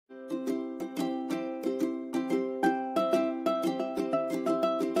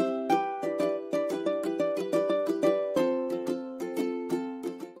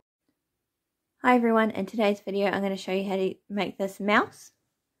Hi everyone, in today's video I'm going to show you how to make this mouse.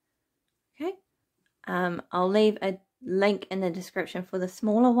 Okay, I'll leave a link in the description for the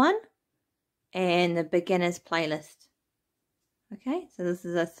smaller one and the beginners playlist. Okay, so this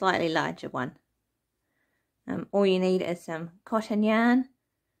is a slightly larger one. All you need is some cotton yarn,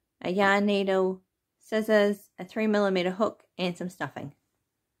 a yarn needle, scissors, a 3mm hook and some stuffing.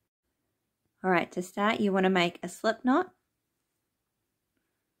 Alright, to start you want to make a slip knot.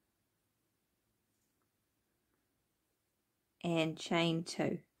 And chain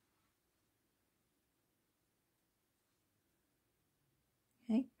 2.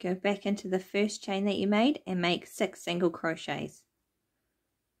 Okay, go back into the first chain that you made and make 6 single crochets.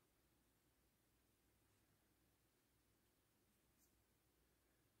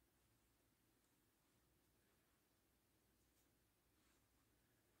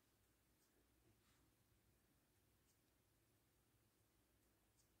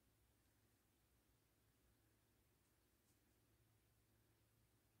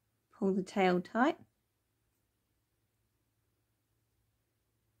 Pull the tail tight.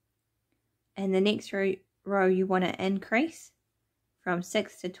 And the next row you want to increase from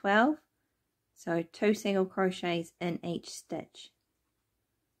 6 to 12. So 2 single crochets in each stitch.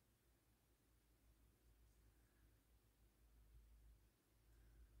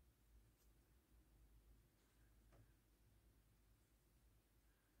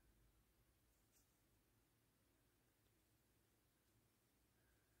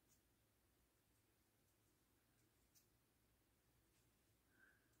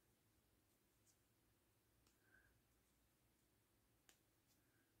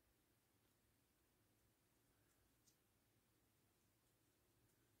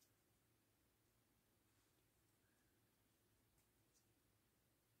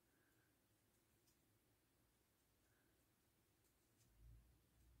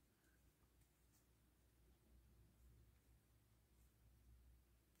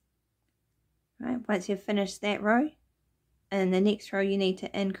 Right, once you've finished that row, and the next row you need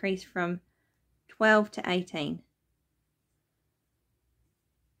to increase from 12 to 18.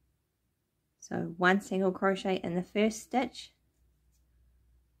 So 1 single crochet in the first stitch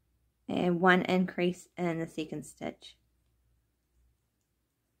and 1 increase in the second stitch.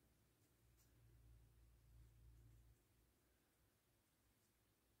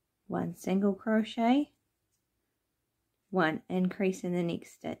 One single crochet, 1 increase in the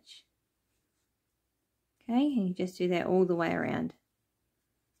next stitch. Okay, and you just do that all the way around.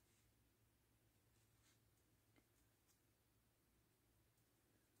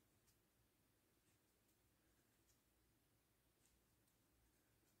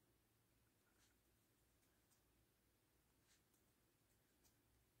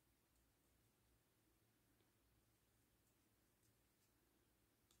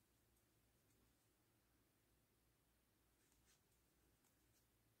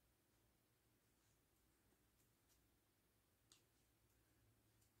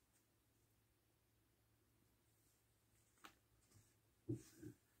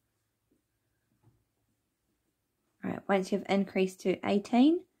 Right, once you've increased to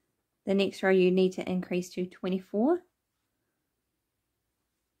 18, the next row you need to increase to 24.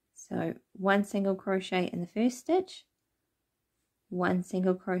 So 1 single crochet in the first stitch, 1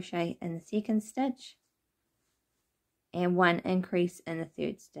 single crochet in the second stitch, and 1 increase in the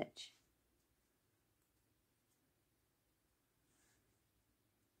third stitch.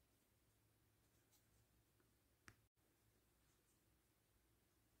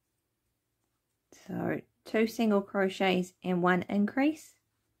 So 2 single crochets and 1 increase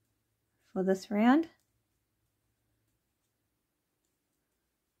for this round.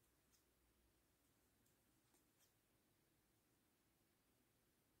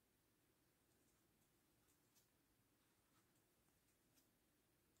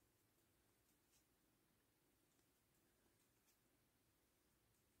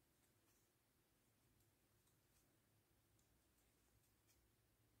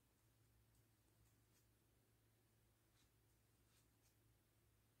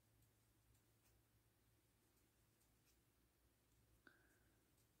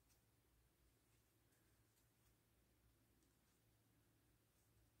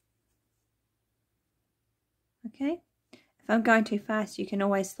 Okay, if I'm going too fast you can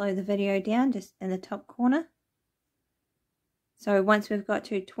always slow the video down just in the top corner. So once we've got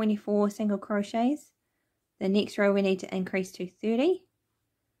to 24 single crochets, the next row we need to increase to 30.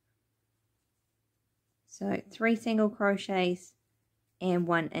 So 3 single crochets and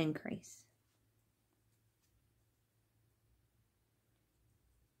 1 increase.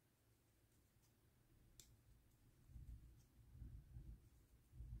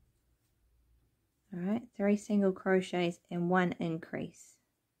 All right, 3 single crochets and 1 increase.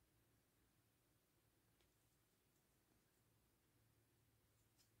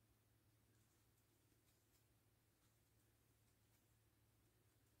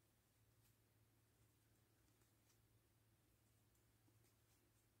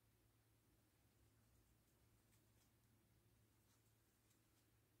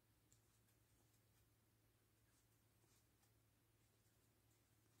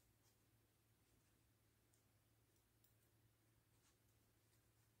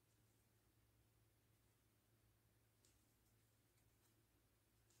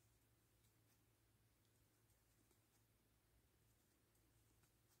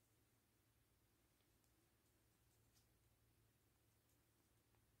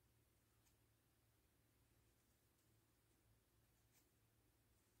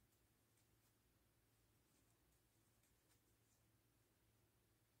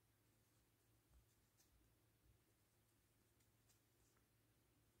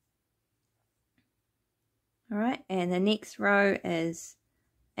 All right, and the next row is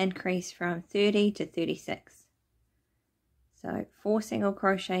increase from 30 to 36. So 4 single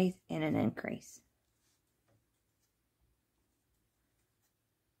crochets and an increase.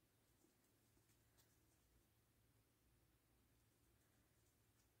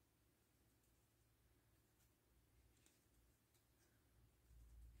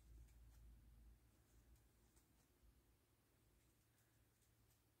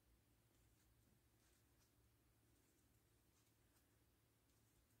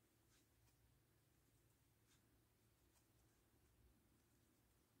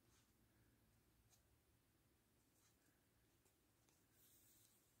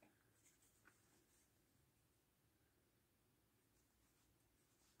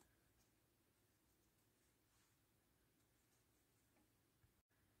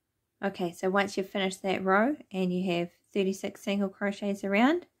 Okay, so once you've finished that row and you have 36 single crochets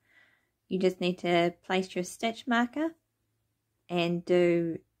around, you just need to place your stitch marker and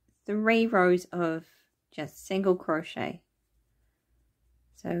do 3 rows of just single crochet.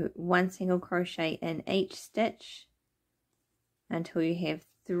 So 1 single crochet in each stitch until you have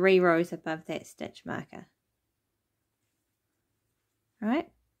 3 rows above that stitch marker. All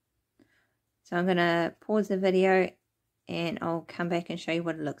right, so I'm going to pause the video and I'll come back and show you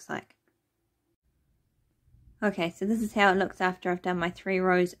what it looks like. Okay, so this is how it looks after I've done my 3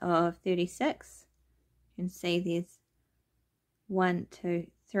 rows of 36. You can see there's 1, 2,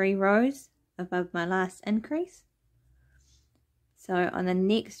 3 rows above my last increase. So on the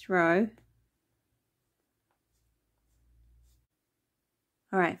next row,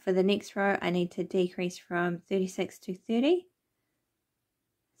 alright, for the next row I need to decrease from 36 to 30.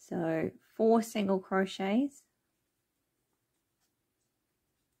 So 4 single crochets.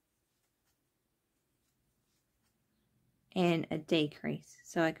 And a decrease.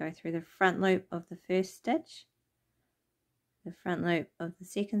 So I go through the front loop of the first stitch, the front loop of the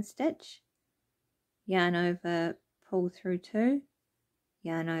second stitch, yarn over, pull through 2,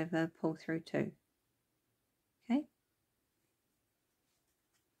 yarn over, pull through 2. Okay,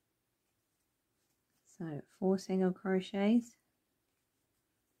 so 4 single crochets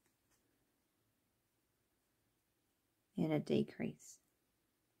and a decrease.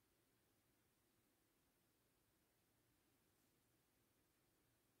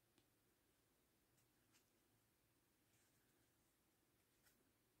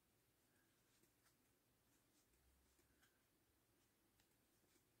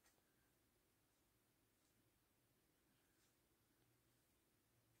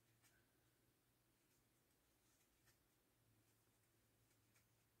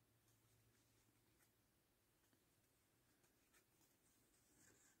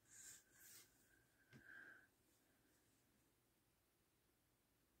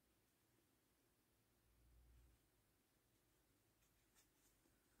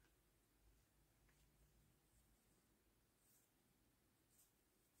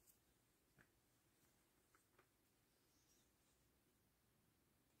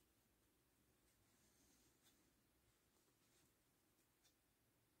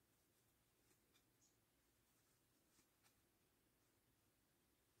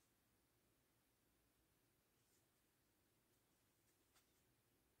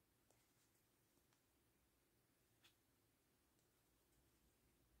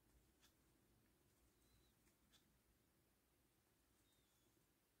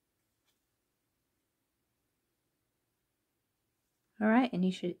 Alright, and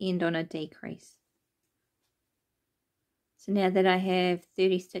you should end on a decrease. So now that I have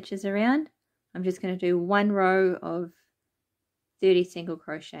 30 stitches around, I'm just going to do 1 row of 30 single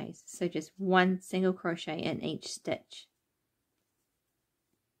crochets. So just 1 single crochet in each stitch.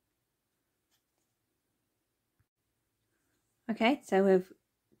 Okay, so we've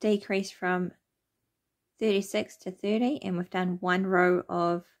decreased from 36 to 30 and we've done 1 row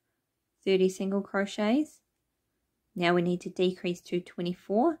of 30 single crochets. Now we need to decrease to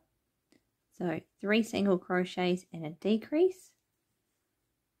 24. So 3 single crochets and a decrease.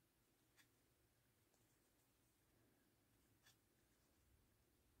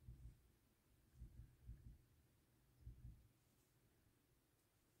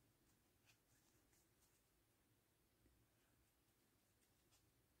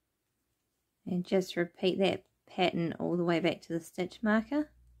 And just repeat that pattern all the way back to the stitch marker.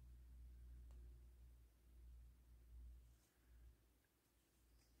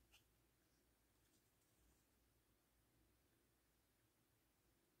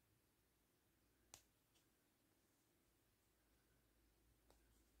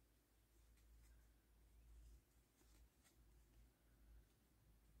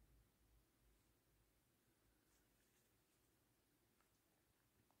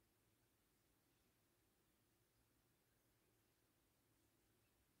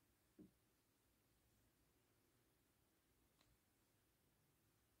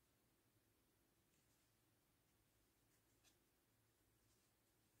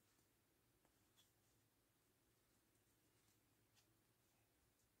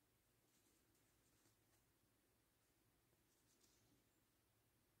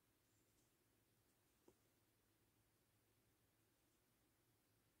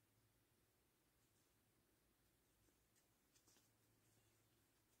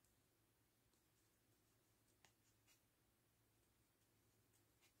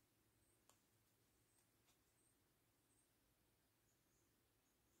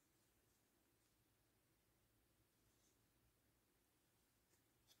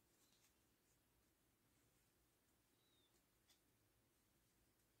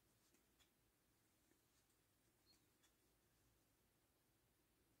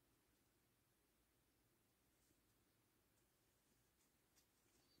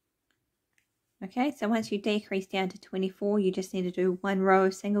 Okay, so once you decrease down to 24, you just need to do 1 row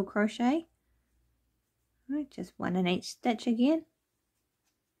of single crochet. All right, just 1 in each stitch again.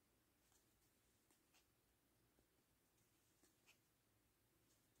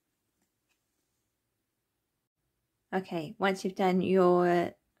 Okay, once you've done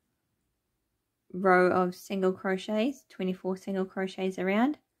your row of single crochets, 24 single crochets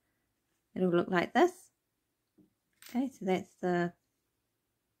around, it'll look like this. Okay, so that's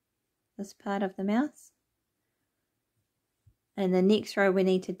this part of the mouse. And the next row we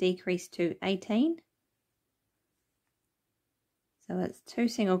need to decrease to 18. So it's 2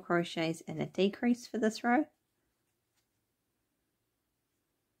 single crochets and a decrease for this row.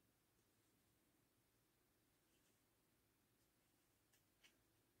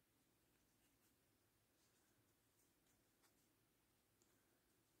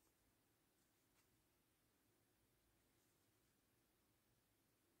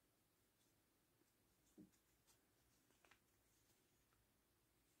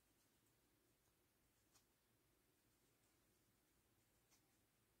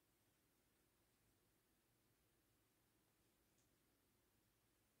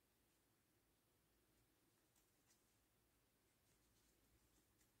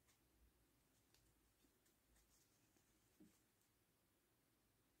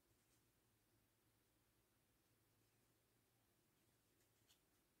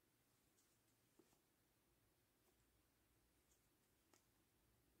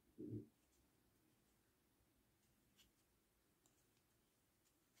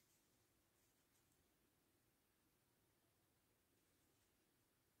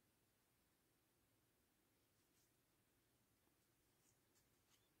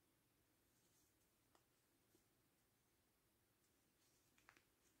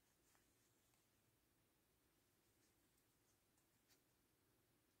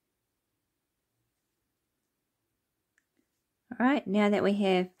 All right, now that we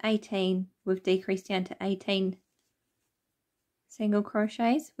have 18, we've decreased down to 18 single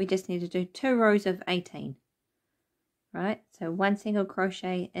crochets. We just need to do 2 rows of 18. Right, so 1 single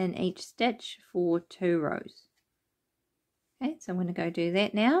crochet in each stitch for 2 rows. Okay, so I'm going to go do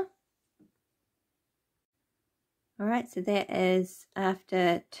that now. All right, so that is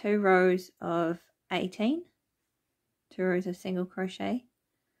after 2 rows of 18, 2 rows of single crochet.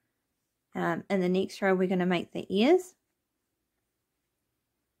 In the next row, we're going to make the ears.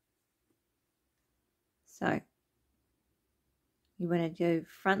 So you want to do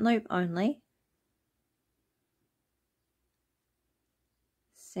front loop only.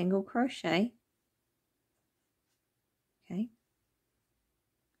 single crochet, okay,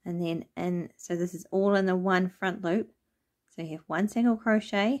 and then so this is all in the one front loop, so you have one single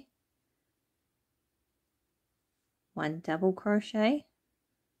crochet, one double crochet,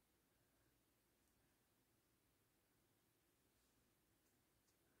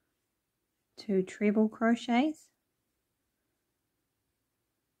 two treble crochets,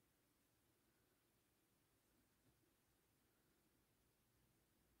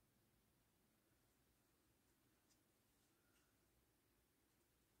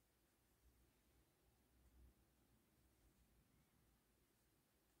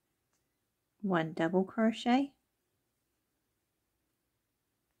 one double crochet,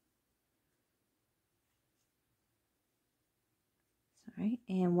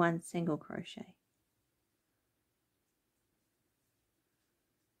 and one single crochet.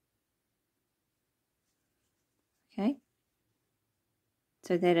 Okay,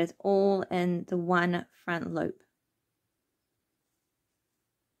 so that is all in the one front loop.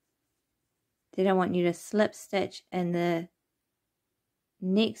 Then I want you to slip stitch in the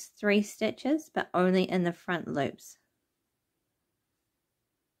next 3 stitches, but only in the front loops.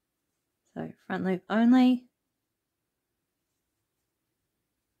 So front loop only,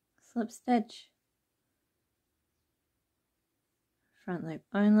 slip stitch, front loop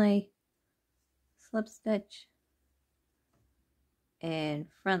only, slip stitch, and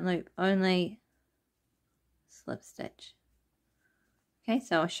front loop only, slip stitch. Okay,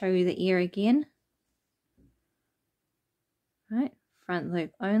 so I'll show you the ear again. Right, front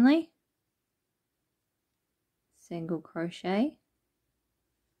loop only, single crochet,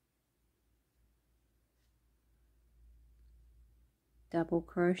 double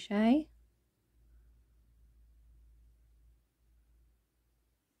crochet,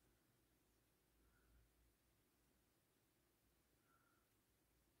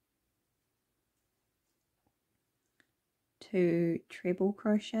 two treble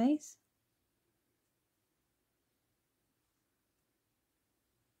crochets,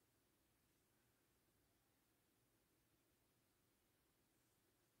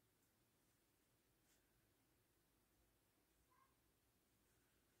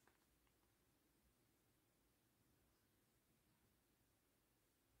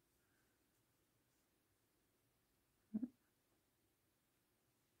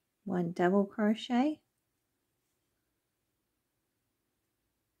 one double crochet,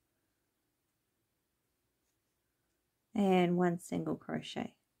 and one single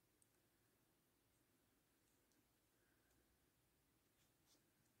crochet.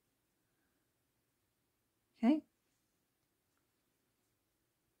 Okay,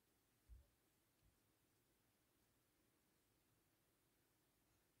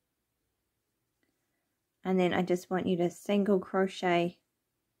 and then I just want you to single crochet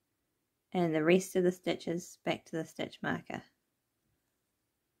and the rest of the stitches back to the stitch marker.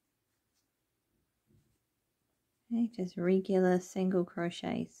 Okay, just regular single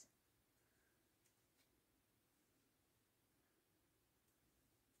crochets.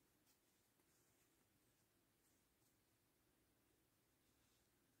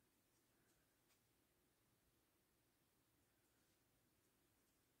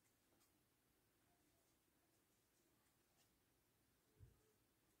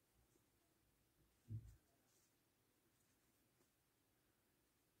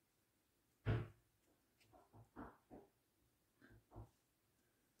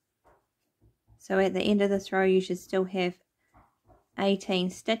 So at the end of this row you should still have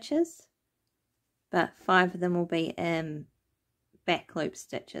 18 stitches, but 5 of them will be back loop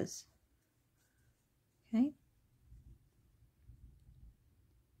stitches. Okay.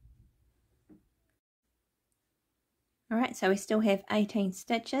 Alright, so we still have 18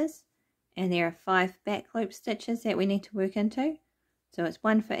 stitches and there are 5 back loop stitches that we need to work into. So it's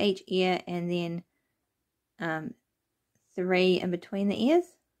 1 for each ear and then 3 in between the ears.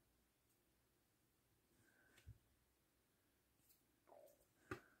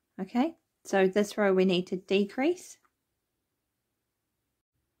 Okay, so this row we need to decrease.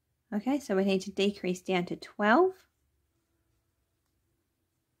 Okay, so we need to decrease down to 12.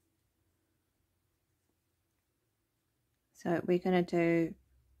 So we're going to do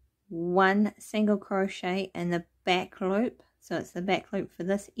 1 single crochet in the back loop. So it's the back loop for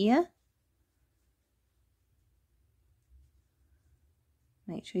this ear.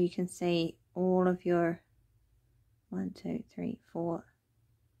 Make sure you can see all of your 1, 2, 3, 4,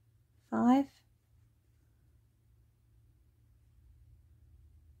 5.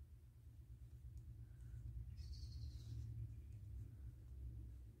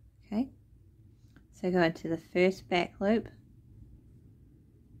 Okay, so go into the first back loop,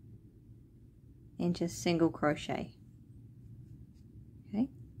 and just single crochet. Okay,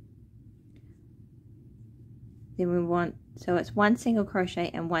 then we want, so it's 1 single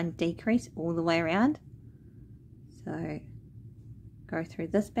crochet and 1 decrease all the way around. So go through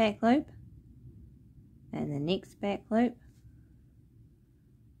this back loop and the next back loop.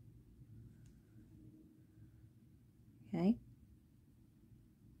 Okay,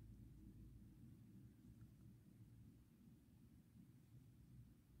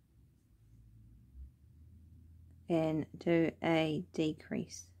 and do a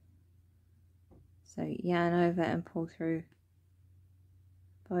decrease. So yarn over and pull through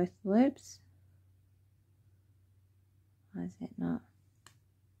both loops. Why is that not?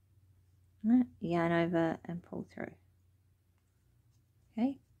 No, yarn over and pull through.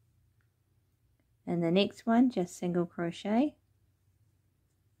 Okay, and the next one just single crochet,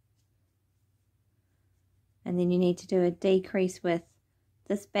 and then you need to do a decrease with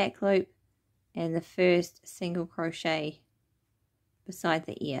this back loop and the first single crochet beside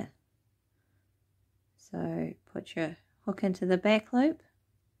the ear. So put your hook into the back loop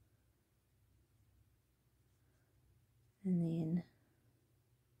and then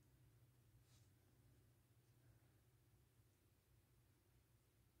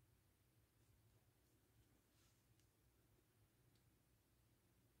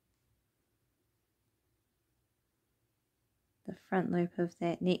the front loop of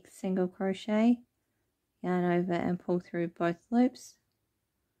that next single crochet, yarn over and pull through both loops,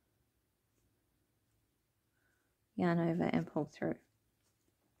 yarn over and pull through.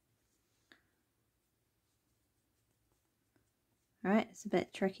 Alright, it's a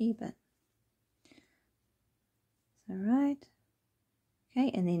bit tricky, but it's alright.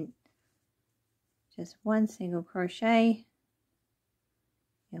 Okay, and then just 1 single crochet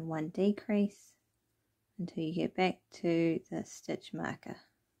and 1 decrease until you get back to the stitch marker.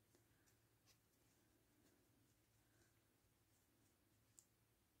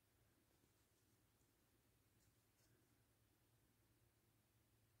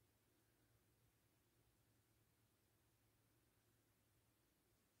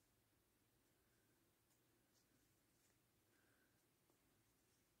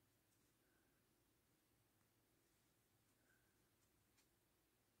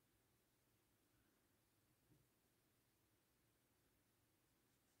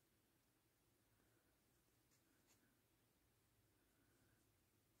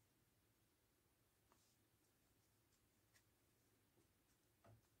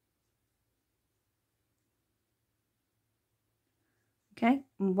 Okay,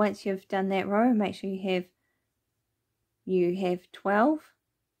 and once you've done that row, make sure you have 12.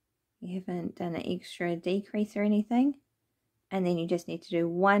 You haven't done an extra decrease or anything. And then you just need to do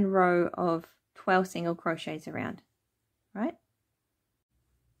 1 row of 12 single crochets around, right?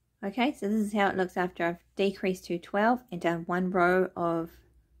 Okay, so this is how it looks after I've decreased to 12 and done 1 row of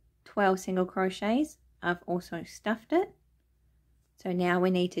 12 single crochets. I've also stuffed it. So now we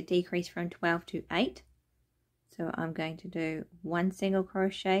need to decrease from 12 to 8. So I'm going to do 1 single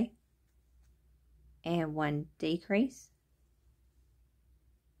crochet and 1 decrease.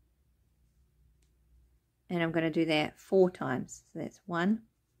 And I'm going to do that 4 times. So that's 1,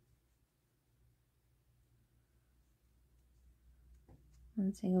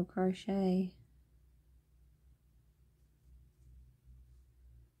 1 single crochet,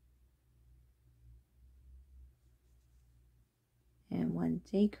 and 1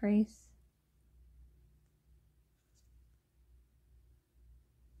 decrease,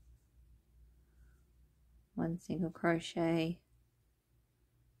 1 single crochet,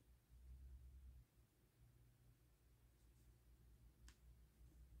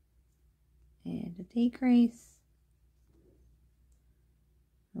 and a decrease.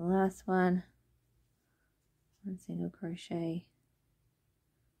 The last one, 1 single crochet,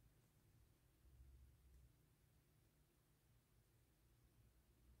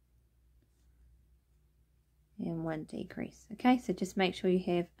 and 1 decrease. Okay, so just make sure you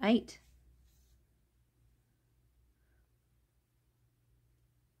have 8.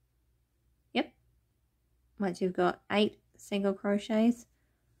 Yep, once you've got 8 single crochets,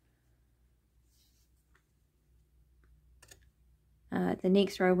 the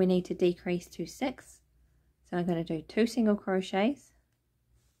next row we need to decrease to 6. So I'm going to do 2 single crochets,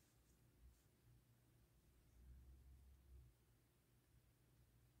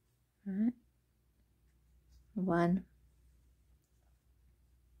 right, 1,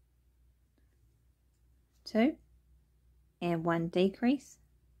 2, and 1 decrease,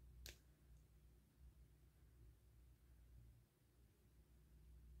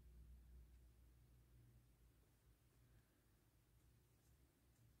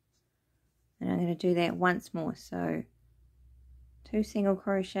 and I'm going to do that once more. So 2 single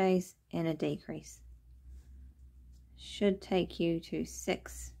crochets and a decrease. Should take you to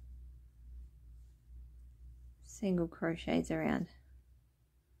 6 single crochets around.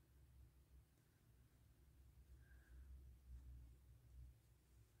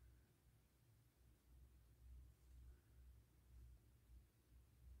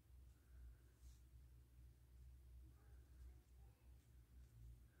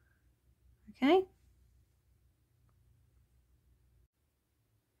 Okay.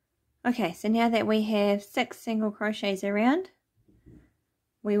 Okay, so now that we have 6 single crochets around,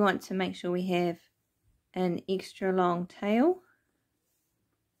 we want to make sure we have an extra long tail.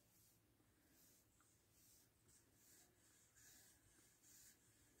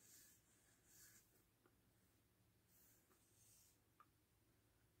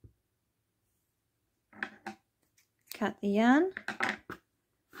 Cut the yarn.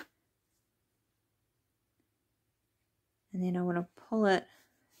 And then I want to pull it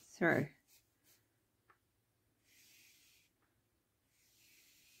through.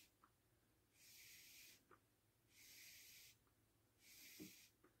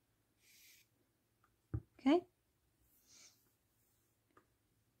 Okay.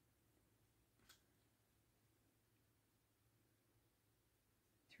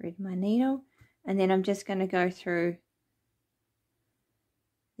 Thread my needle, and then I'm just going to go through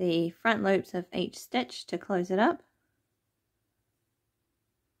the front loops of each stitch to close it up.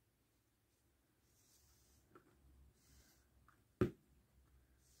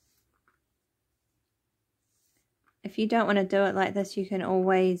 If you don't want to do it like this, you can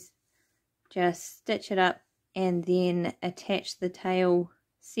always just stitch it up and then attach the tail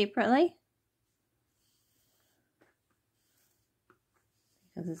separately,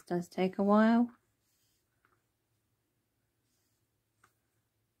 because this does take a while.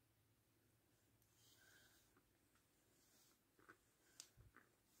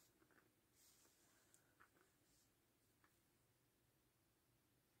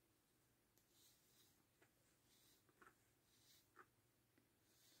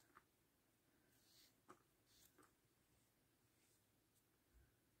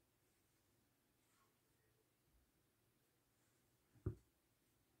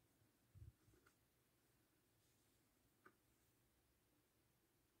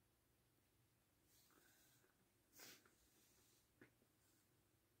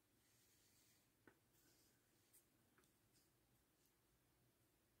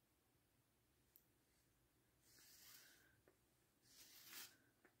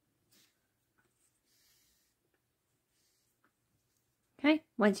 Okay,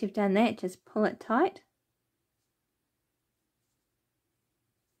 once you've done that, just pull it tight.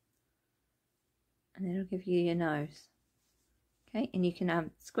 And that'll give you your nose. Okay, and you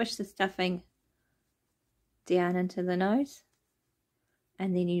can squish the stuffing down into the nose.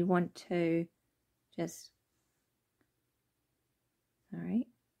 And then you want to just,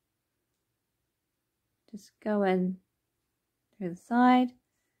 just go in through the side.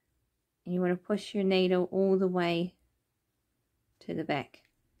 And you want to push your needle all the way to the back.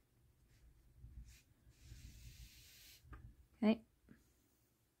 Okay.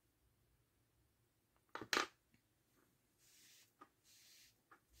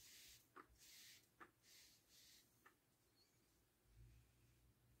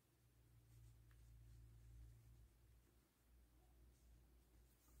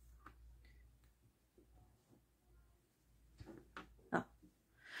 Oh,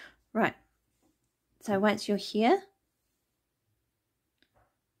 right. So once you're here,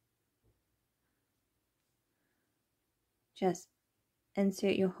 just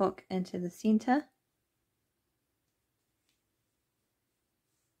insert your hook into the center.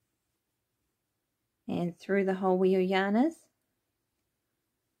 And through the hole where your yarn is.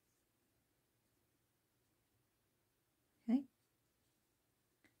 Okay.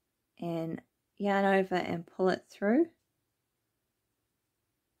 And yarn over and pull it through.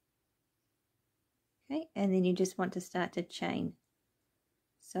 Okay, and then you just want to start to chain.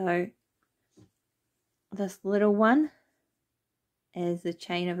 So this little one is a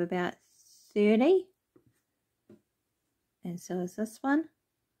chain of about 30, and so is this one.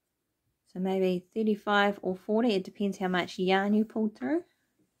 So maybe 35 or 40, it depends how much yarn you pulled through.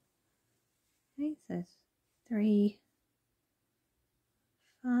 Okay, so 3,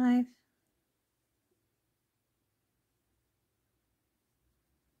 5,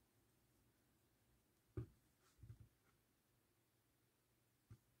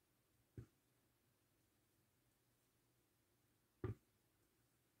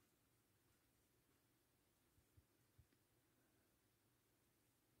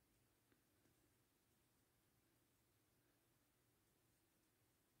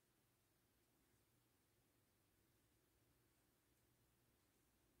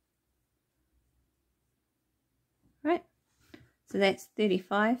 So that's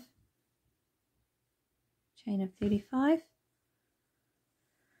 35, chain of 35.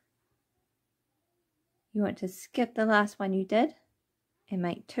 You want to skip the last one you did and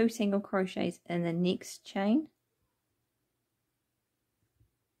make 2 single crochets in the next chain.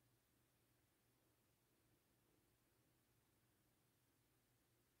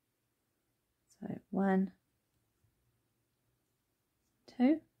 So 1,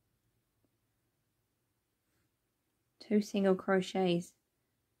 2, 2 single crochets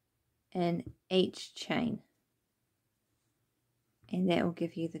in each chain, and that will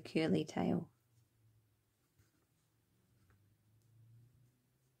give you the curly tail.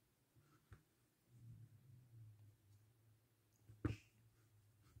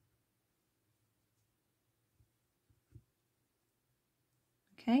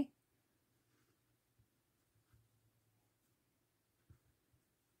 Okay.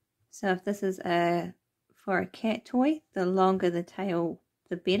 So if this is for a cat toy, the longer the tail,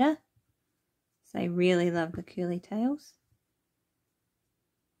 the better. So they really love the curly tails.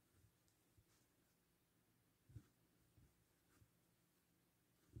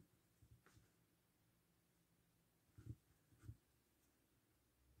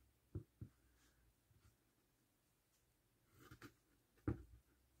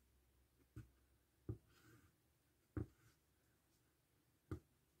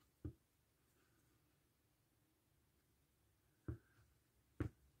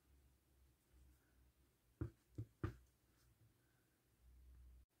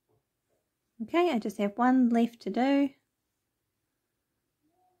 Okay, I just have one left to do.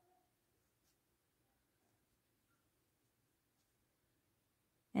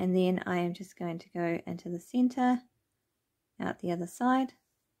 And then I am just going to go into the center, out the other side,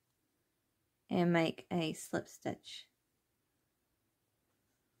 and make a slip stitch.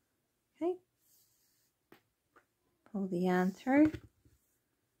 Okay, pull the yarn through.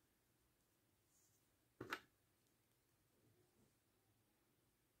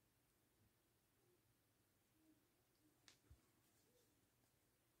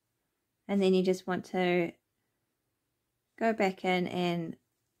 And then you just want to go back in and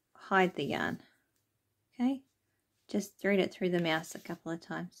hide the yarn. Okay, just thread it through the mouse a couple of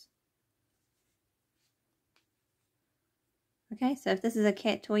times. Okay, so if this is a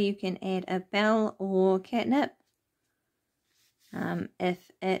cat toy, you can add a bell or catnip.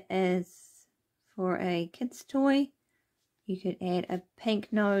 If it is for a kid's toy, you could add a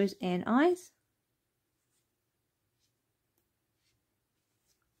pink nose and eyes.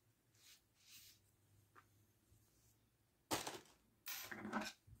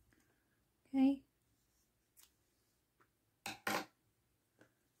 Okay,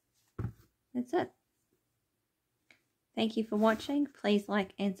 that's it. Thank you for watching. Please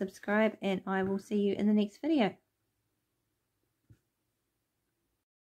like and subscribe, and I will see you in the next video.